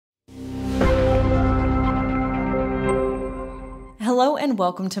and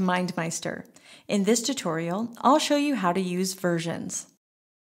welcome to MindMeister. In this tutorial, I'll show you how to use versions.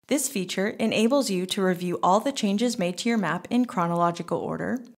 This feature enables you to review all the changes made to your map in chronological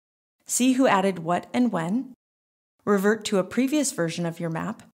order, see who added what and when, revert to a previous version of your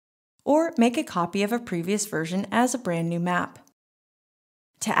map, or make a copy of a previous version as a brand new map.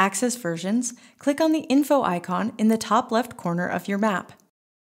 To access versions, click on the info icon in the top left corner of your map.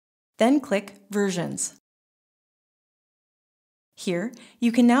 Then click Versions. Here,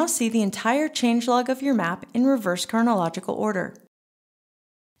 you can now see the entire changelog of your map in reverse chronological order.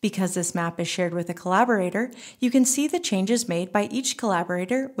 Because this map is shared with a collaborator, you can see the changes made by each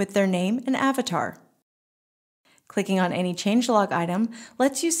collaborator with their name and avatar. Clicking on any changelog item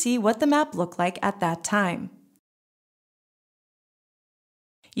lets you see what the map looked like at that time.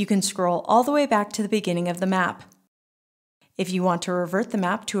 You can scroll all the way back to the beginning of the map. If you want to revert the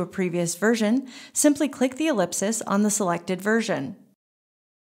map to a previous version, simply click the ellipsis on the selected version.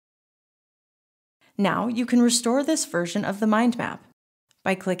 Now you can restore this version of the mind map.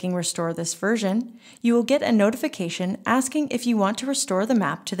 By clicking Restore this version, you will get a notification asking if you want to restore the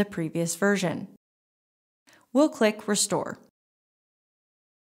map to the previous version. We'll click Restore.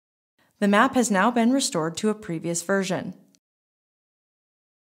 The map has now been restored to a previous version.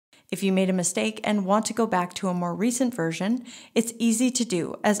 If you made a mistake and want to go back to a more recent version, it's easy to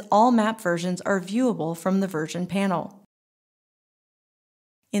do as all map versions are viewable from the Version panel.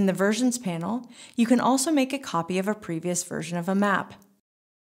 In the Versions panel, you can also make a copy of a previous version of a map.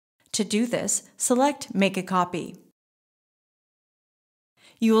 To do this, select Make a Copy.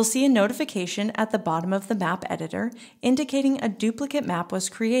 You will see a notification at the bottom of the map editor indicating a duplicate map was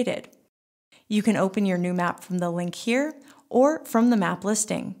created. You can open your new map from the link here or from the map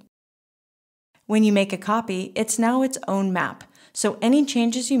listing. When you make a copy, it's now its own map, so any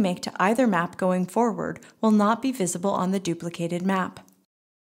changes you make to either map going forward will not be visible on the duplicated map.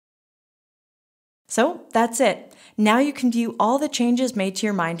 So that's it. Now you can view all the changes made to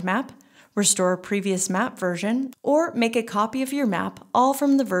your mind map, restore a previous map version, or make a copy of your map all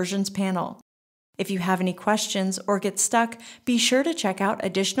from the Versions panel. If you have any questions or get stuck, be sure to check out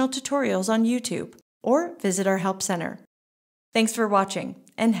additional tutorials on YouTube or visit our Help Center. Thanks for watching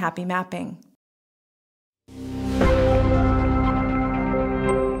and happy mapping!